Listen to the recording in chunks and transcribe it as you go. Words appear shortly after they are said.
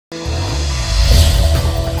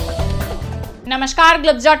नमस्कार,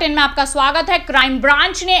 ग्लिप्स.इन में आपका स्वागत है। क्राइम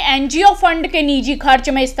ब्रांच ने एनजीओ फंड के निजी खर्च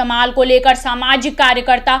में इस्तेमाल को लेकर सामाजिक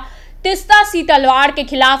कार्यकर्ता तिस्ता सीतलवाड़ के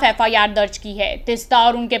खिलाफ FIR दर्ज की है। तिस्ता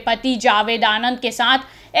और उनके पति जावेद आनंद के साथ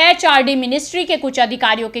HRD मिनिस्ट्री के कुछ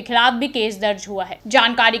अधिकारियों के खिलाफ भी केस दर्ज हुआ है।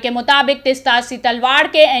 जानकारी के मुताबिक तिस्ता सीतलवाड़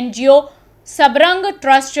के एनजीओ सबरंग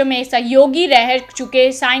ट्रस्ट में सहयोगी रह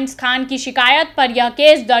चुके साइंस खान की शिकायत पर यह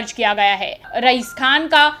केस दर्ज किया गया है। रईस खान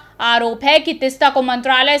का आरोप है कि तिस्ता को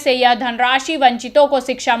मंत्रालय से यह धनराशि वंचितों को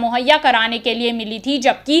शिक्षा मुहैया कराने के लिए मिली थी,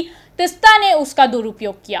 जबकि तिस्ता ने उसका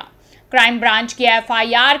दुरुपयोग किया। क्राइम ब्रांच की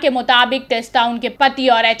FIR के मुताबिक तिस्ता, उनके पति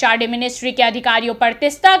और HRD मिनिस्ट्री के अधिकारियों पर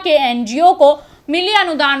तिस्ता के एनजीओ को मिली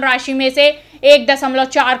अनुदान राशि में से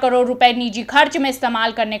 1.4 करोड़ रुपए निजी खर्च में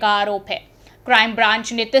इस्तेमाल करने का आरोप है। क्राइम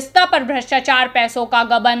ब्रांच ने तिस्ता पर भ्रष्टाचार, पैसों का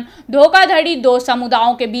गबन, धोखाधड़ी, दो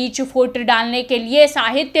समुदायों के बीच फुट डालने के लिए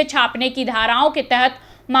साहित्य छापने की धाराओं के तहत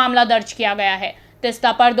मामला दर्ज किया गया है।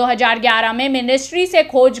 तिस्ता पर 2011 में मिनिस्ट्री से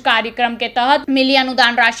खोज कार्यक्रम के तहत मिली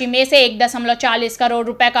अनुदान राशि में से 1.40 करोड़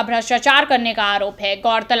रुपए का भ्रष्टाचार करने का आरोप है।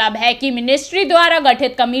 गौरतलब है कि मिनिस्ट्री द्वारा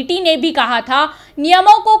गठित कमेटी ने भी कहा था,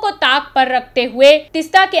 नियमों को ताक पर रखते हुए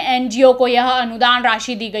तिस्ता के एनजीओ को यह अनुदान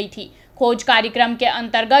राशि दी गई थी। खोज कार्यक्रम के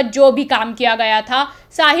अंतर्गत जो भी काम किया गया था,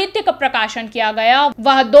 साहित्य का प्रकाशन किया गया,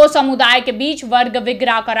 वह दो समुदाय के बीच वर्ग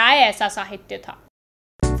विग्रह कराए ऐसा साहित्य था।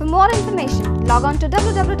 For more information, log on to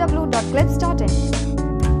www.clips.in.